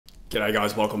G'day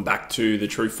guys, welcome back to the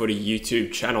True Footy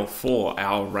YouTube channel for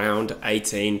our round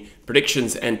 18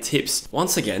 predictions and tips.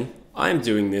 Once again, I am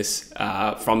doing this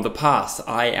from the past.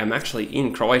 I am actually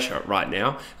in Croatia right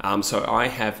now, so I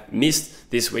have missed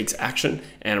this week's action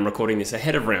and I'm recording this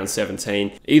ahead of round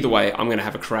 17. Either way, I'm going to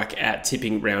have a crack at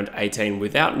tipping round 18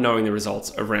 without knowing the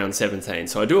results of round 17.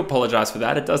 So I do apologize for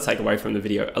that. It does take away from the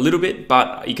video a little bit,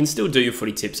 but you can still do your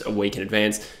footy tips a week in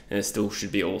advance and it still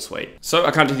should be all sweet. So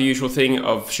I can't do the usual thing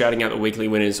of shouting out the weekly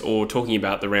winners or talking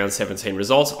about the round 17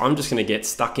 results. I'm just going to get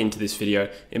stuck into this video.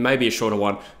 It may be a shorter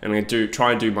one and I'm going to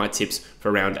try and do my tips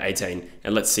for round 18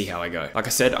 and let's see how I go. Like I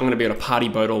said, I'm going to be on a party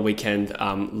boat all weekend,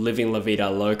 living La Vida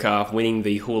Loca, winning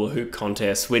the hula hoop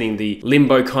contest, winning the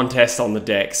limbo contest on the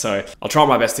deck. So I'll try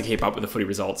my best to keep up with the footy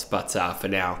results, but for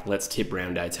now, let's tip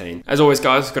round 18. As always,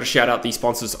 guys, got to shout out the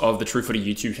sponsors of the True Footy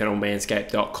YouTube channel,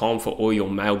 MANSCAPED.com, for all your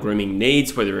male grooming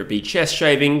needs, whether it be chest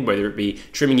shaving, whether it be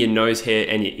trimming your nose hair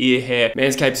and your ear hair.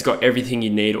 Manscaped's got everything you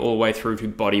need all the way through to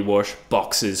body wash,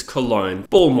 boxers, cologne,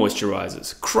 ball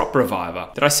moisturizers, crop reviver.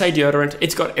 Did I say deodorant?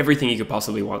 It's got everything you could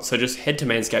possibly want. So just head to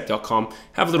manscaped.com,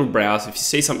 have a little browse. If you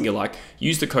see something you like,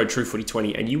 use the code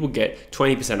TrueFooty20 and you will get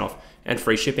 20% off and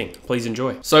free shipping. Please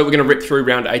enjoy. So we're going to rip through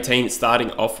round 18,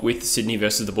 starting off with Sydney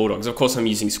versus the Bulldogs. Of course, I'm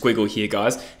using Squiggle here,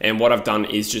 guys, and what I've done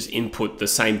is just input the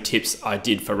same tips I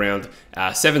did for round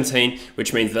 17,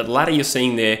 which means that the ladder you're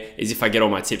seeing there is if I get all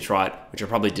my tips right, which I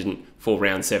probably didn't for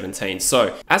round 17.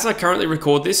 So as I currently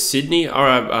record this, Sydney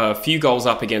are a few goals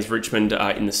up against Richmond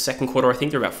in the second quarter. I think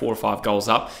they're about 4 or 5 goals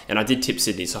up, and I did tip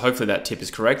Sydney, so hopefully that tip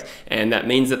is correct, and that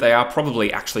means that they are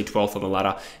probably actually 12th on the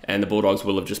ladder, and the Bulldogs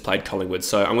will have just played Collingwood.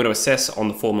 So I'm going to assess on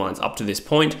the form lines up to this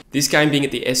point. This game being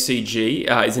at the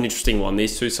SCG is an interesting one.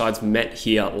 These two sides met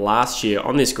here last year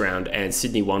on this ground, and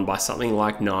Sydney won by something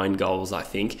like 9 goals, I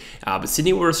think. But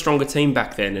Sydney were a stronger team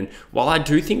back then, and while I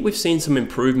do think we've seen some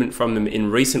improvement from them in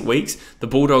recent weeks, the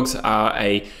Bulldogs are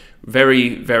a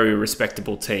very, very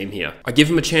respectable team here. I give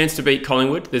them a chance to beat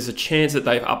Collingwood. There's a chance that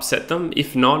they've upset them.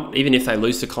 If not, even if they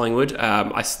lose to Collingwood,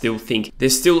 I still think they're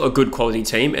still a good quality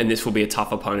team and this will be a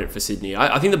tough opponent for Sydney.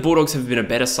 I think the Bulldogs have been a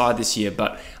better side this year,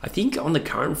 but I think on the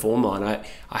current form line,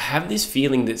 I have this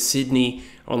feeling that Sydney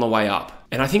are on the way up.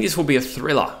 And I think this will be a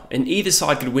thriller, and either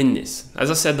side could win this. As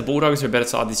I said, the Bulldogs are a better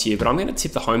side this year, but I'm going to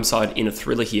tip the home side in a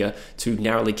thriller here to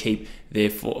narrowly keep their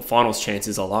finals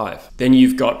chances alive. Then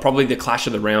you've got probably the clash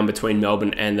of the round between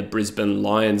Melbourne and the Brisbane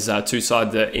Lions, two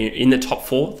sides that in the top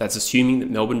 4. That's assuming that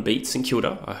Melbourne beat St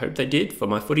Kilda. I hope they did for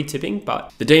my footy tipping,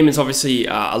 but the Demons obviously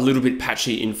are a little bit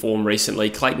patchy in form recently.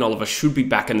 Clayton Oliver should be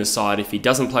back in the side. If he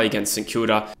doesn't play against St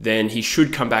Kilda, then he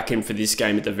should come back in for this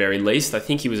game at the very least. I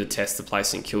think he was a test to play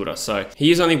St Kilda, so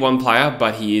he is only one player,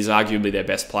 but he is arguably their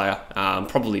best player,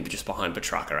 probably just behind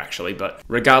Petrarca actually, but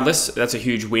regardless, that's a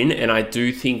huge win, and I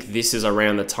do think this is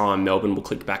around the time Melbourne will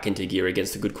click back into gear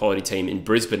against a good quality team in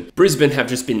Brisbane. Brisbane have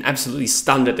just been absolutely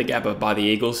stunned at the Gabba by the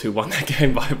Eagles, who won that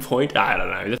game by a point. I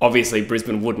don't know. Obviously,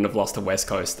 Brisbane wouldn't have lost to West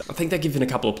Coast. I think they're giving a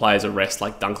couple of players a rest,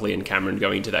 like Dunkley and Cameron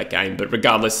going into that game, but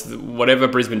regardless, whatever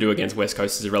Brisbane do against West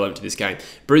Coast is irrelevant to this game.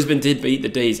 Brisbane did beat the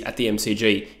D's at the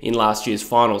MCG in last year's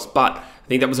finals, but I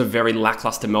think that was a very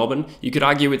lackluster Melbourne. You could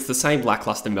argue it's the same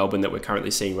lackluster Melbourne that we're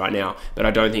currently seeing right now, but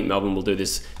I don't think Melbourne will do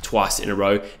this twice in a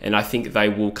row, and I think they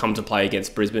will come to play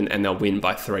against Brisbane and they'll win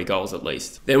by 3 goals at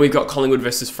least. Then we've got Collingwood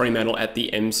versus Fremantle at the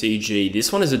MCG.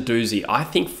 This one is a doozy. I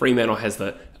think Fremantle has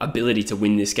the ability to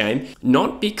win this game,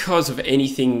 not because of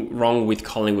anything wrong with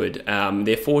Collingwood.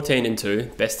 They're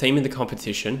 14-2, best team in the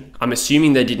competition. I'm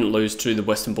assuming they didn't lose to the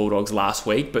Western Bulldogs last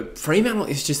week, but Fremantle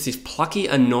is just this plucky,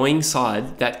 annoying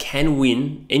side that can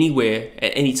win anywhere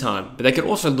at any time, but they could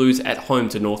also lose at home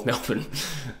to North Melbourne,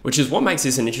 which is what makes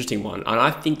this an interesting one, and I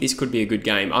think this could be a good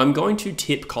game. I'm going to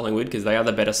tip Collingwood because they are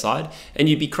the better side, and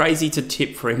you'd be crazy to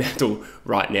tip Fremantle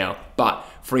right now, but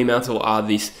Fremantle are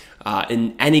this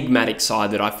an enigmatic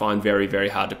side that I find very, very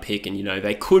hard to pick. And, you know,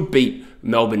 they could beat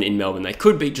Melbourne in Melbourne. They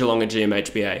could beat Geelong at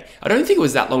GMHBA. I don't think it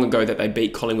was that long ago that they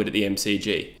beat Collingwood at the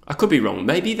MCG. I could be wrong.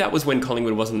 Maybe that was when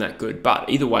Collingwood wasn't that good. But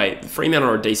either way,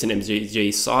 Fremantle are a decent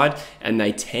MCG side, and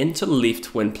they tend to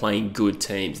lift when playing good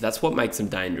teams. That's what makes them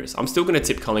dangerous. I'm still going to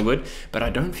tip Collingwood, but I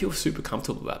don't feel super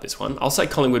comfortable about this one. I'll say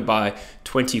Collingwood by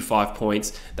 25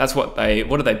 points. That's what did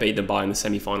they beat them by in the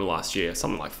semi-final last year?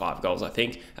 Something like 5 goals, I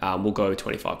think. We'll go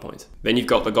 25 points. Then you've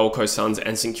got the Gold Coast Suns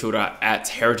and St Kilda at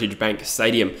Heritage Bank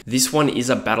Stadium. This one is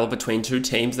a battle between two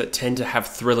teams that tend to have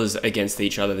thrillers against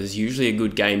each other. There's usually a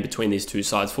good game between these two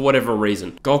sides for whatever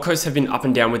reason. Gold Coast have been up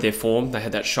and down with their form. They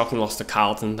had that shocking loss to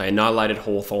Carlton. They annihilated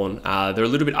Hawthorn. They're a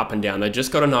little bit up and down. They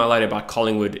just got annihilated by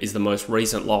Collingwood, is the most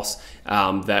recent loss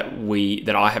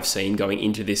that I have seen going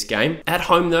into this game. At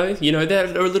home though, you know, they're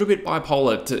a little bit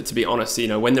bipolar to be honest. You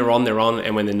know, when they're on,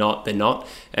 and when they're not, they're not.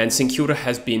 And St Kilda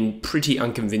has been pretty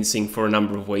unconvincing for a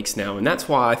number of weeks now, and that's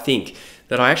why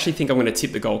I actually think I'm going to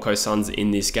tip the Gold Coast Suns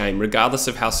in this game, regardless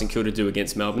of how St Kilda do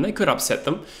against Melbourne. They could upset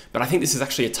them, but I think this is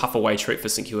actually a tough away trip for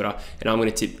St Kilda, and I'm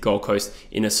going to tip Gold Coast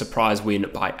in a surprise win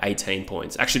by 18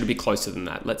 points. Actually, it'll be closer than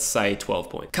that. Let's say 12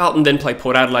 points. Carlton then play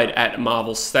Port Adelaide at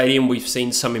Marvel Stadium. We've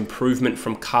seen some improvement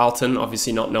from Carlton,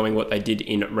 obviously not knowing what they did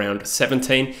in round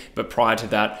 17, but prior to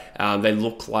that, they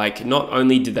look like not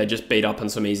only did they just beat up on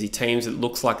some easy teams, it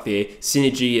looks like their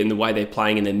synergy and the way they're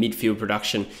playing in their midfield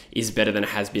production is better than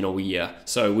it has been all year.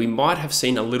 So we might have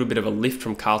seen a little bit of a lift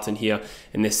from Carlton here,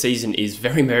 and their season is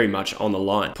very, very much on the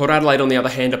line. Port Adelaide, on the other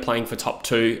hand, are playing for top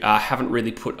two. Haven't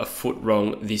really put a foot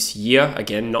wrong this year.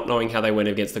 Again, not knowing how they went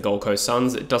against the Gold Coast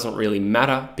Suns, it doesn't really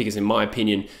matter because, in my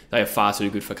opinion, they are far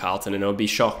too good for Carlton, and I would be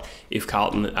shocked if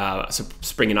Carlton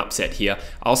spring an upset here.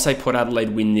 I'll say Port Adelaide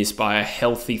win this by a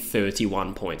healthy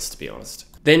 31 points, to be honest.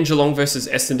 Then Geelong versus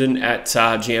Essendon at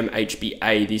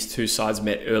GMHBA. These two sides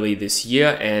met early this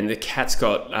year, and the Cats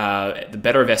got the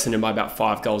better of Essendon by about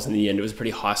 5 goals in the end. It was a pretty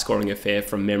high-scoring affair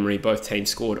from memory. Both teams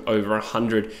scored over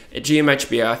 100. At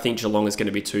GMHBA, I think Geelong is going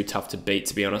to be too tough to beat,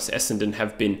 to be honest. Essendon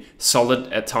have been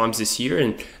solid at times this year,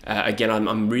 and again,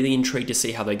 I'm really intrigued to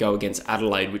see how they go against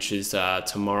Adelaide, which is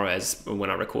tomorrow as when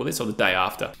I record this, or the day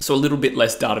after. So a little bit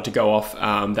less data to go off.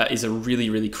 That is a really,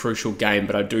 really crucial game,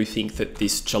 but I do think that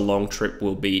this Geelong trip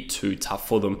will be too tough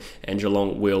for them, and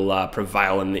Geelong will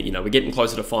prevail. And you know, we're getting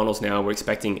closer to finals now. We're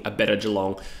expecting a better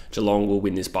Geelong. Geelong will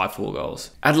win this by 4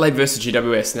 goals. Adelaide versus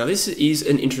GWS. Now this is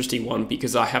an interesting one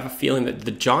because I have a feeling that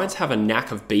the Giants have a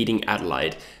knack of beating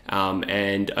Adelaide.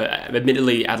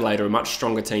 Admittedly, Adelaide are a much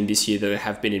stronger team this year than they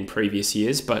have been in previous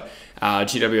years, but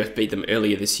GWS beat them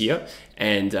earlier this year,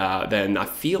 and then I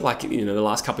feel like, you know, the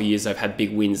last couple of years they've had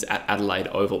big wins at Adelaide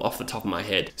Oval off the top of my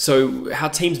head. So how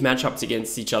teams match up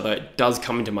against each other does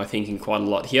come into my thinking quite a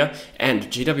lot here, and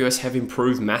GWS have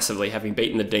improved massively, having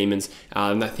beaten the Demons,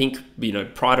 and I think, you know,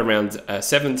 prior to round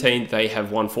 17, they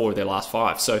have won 4 of their last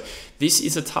 5. So this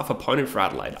is a tough opponent for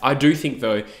Adelaide. I do think,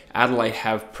 though, Adelaide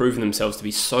have proven themselves to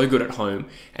be so good at home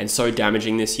and so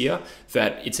damaging this year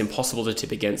that it's impossible to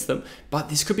tip against them. But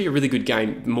this could be a really good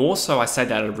game. More so, I say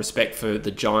that out of respect for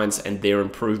the Giants and their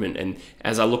improvement. And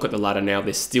as I look at the ladder now,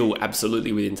 they're still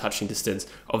absolutely within touching distance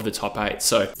of the top 8.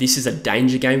 So this is a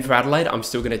danger game for Adelaide. I'm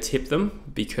still going to tip them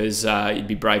because you'd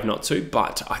be brave not to.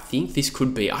 But I think this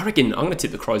could be, I reckon I'm going to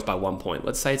tip the Crows by 1 point.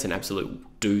 Let's say it's an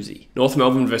absolute doozy. North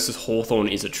Melbourne versus Hawthorn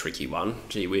is a tricky one.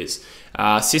 Gee whiz.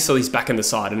 Sicily's back in the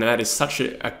side, and that is such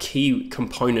a key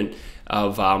component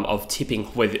of tipping,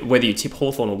 whether you tip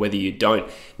Hawthorn or whether you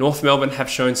don't. North Melbourne have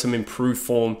shown some improved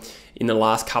form in the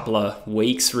last couple of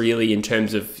weeks, really, in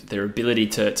terms of their ability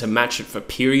to match it for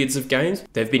periods of games.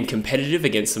 They've been competitive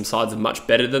against some sides much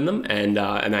better than them, and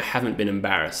they haven't been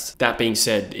embarrassed. That being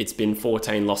said, it's been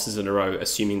 14 losses in a row,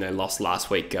 assuming they lost last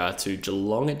week to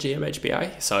Geelong at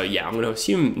GMHBA. So yeah, I'm going to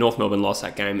assume North Melbourne lost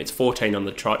that game. It's 14 on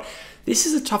the trot. This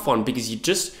is a tough one because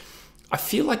I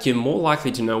feel like you're more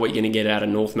likely to know what you're going to get out of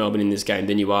North Melbourne in this game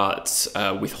than you are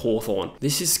with Hawthorn.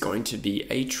 This is going to be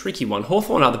a tricky one.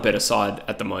 Hawthorn are the better side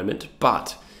at the moment,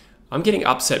 but I'm getting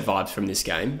upset vibes from this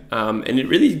game. And it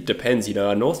really depends, you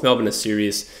know. North Melbourne are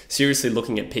seriously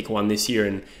looking at pick 1 this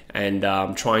year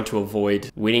and trying to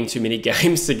avoid winning too many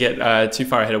games to get too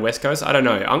far ahead of West Coast. I don't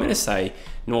know. I'm going to say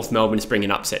North Melbourne is bringing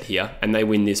an upset here, and they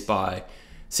win this by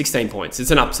 16 points.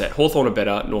 It's an upset. Hawthorn are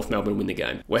better. North Melbourne win the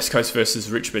game. West Coast versus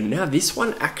Richmond. Now, this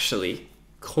one actually,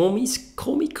 call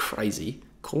me crazy.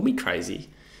 Call me crazy.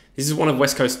 This is one of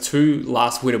West Coast's 2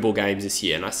 last winnable games this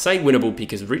year. And I say winnable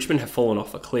because Richmond have fallen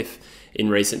off a cliff in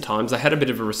recent times. They had a bit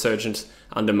of a resurgence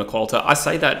under McQualter. I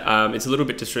say that it's a little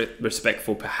bit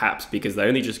disrespectful perhaps because they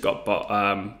only just got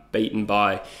beaten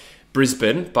by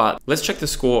Brisbane, but let's check the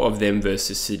score of them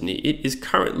versus Sydney. It is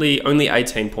currently only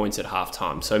 18 points at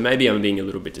halftime, so maybe I'm being a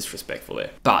little bit disrespectful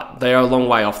there. But they are a long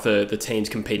way off the teams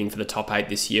competing for the top 8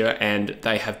 this year, and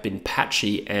they have been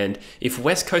patchy, and if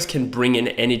West Coast can bring an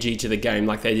energy to the game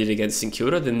like they did against St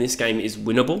Kilda, then this game is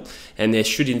winnable, and there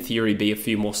should in theory be a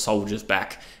few more soldiers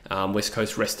back. West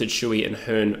Coast rested Shuey and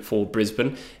Hearn for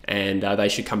Brisbane, and they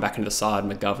should come back into the side.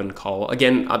 McGovern, Cole.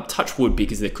 Again, touch wood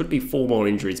because there could be 4 more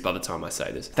injuries by the time I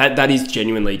say this. That is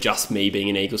genuinely just me being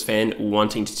an Eagles fan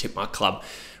wanting to tip my club.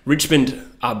 Richmond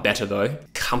are better though,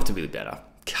 comfortably better.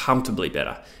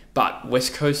 But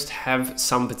West Coast have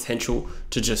some potential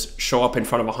to just show up in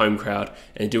front of a home crowd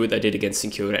and do what they did against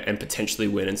St Kilda and potentially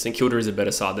win. And St Kilda is a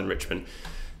better side than Richmond.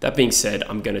 That being said,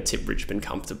 I'm going to tip Richmond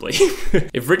comfortably.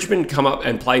 If Richmond come up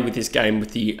and play with this game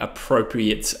with the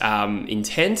appropriate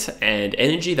intent and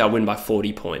energy, they'll win by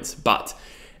 40 points. But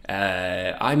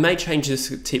I may change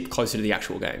this tip closer to the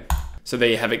actual game. So there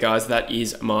you have it, guys. That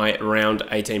is my round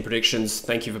 18 predictions.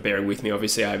 Thank you for bearing with me.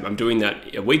 Obviously, I'm doing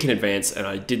that a week in advance, and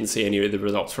I didn't see any of the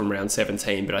results from round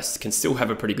 17, but I can still have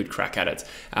a pretty good crack at it.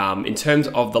 In terms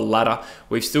of the ladder,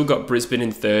 we've still got Brisbane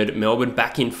in third, Melbourne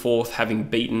back in fourth, having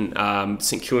beaten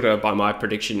St Kilda by my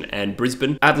prediction, and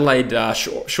Brisbane. Adelaide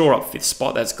sure up fifth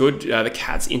spot. That's good. The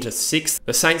Cats into sixth.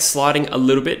 The Saints sliding a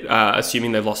little bit,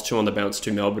 assuming they've lost 2 on the bounce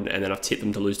to Melbourne, and then I've tipped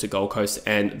them to lose to Gold Coast,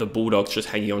 and the Bulldogs just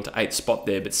hanging on to 8th spot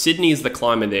there. But Sydney is the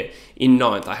climber there in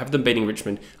 9th. I have them beating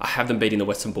Richmond. I have them beating the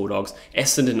Western Bulldogs.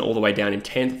 Essendon all the way down in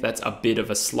 10th. That's a bit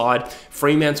of a slide.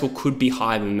 Fremantle could be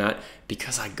higher than that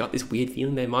because I got this weird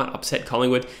feeling they might upset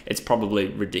Collingwood. It's probably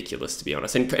ridiculous, to be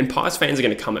honest. And Pies fans are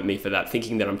going to come at me for that,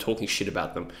 thinking that I'm talking shit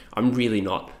about them. I'm really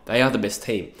not. They are the best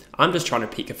team. I'm just trying to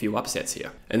pick a few upsets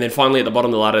here. And then finally at the bottom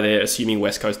of the ladder there, assuming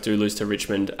West Coast do lose to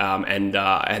Richmond, and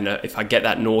if I get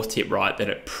that North tip right, then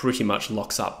it pretty much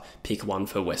locks up pick 1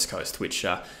 for West Coast, which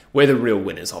we're the real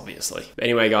winners, obviously. But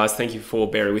anyway, guys, thank you for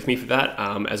bearing with me for that.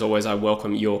 As always, I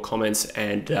welcome your comments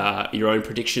and your own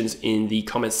predictions in the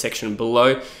comments section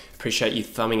below. Appreciate you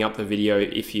thumbing up the video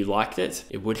if you liked it.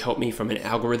 It would help me from an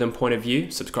algorithm point of view.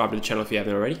 Subscribe to the channel if you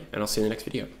haven't already, and I'll see you in the next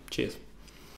video. Cheers.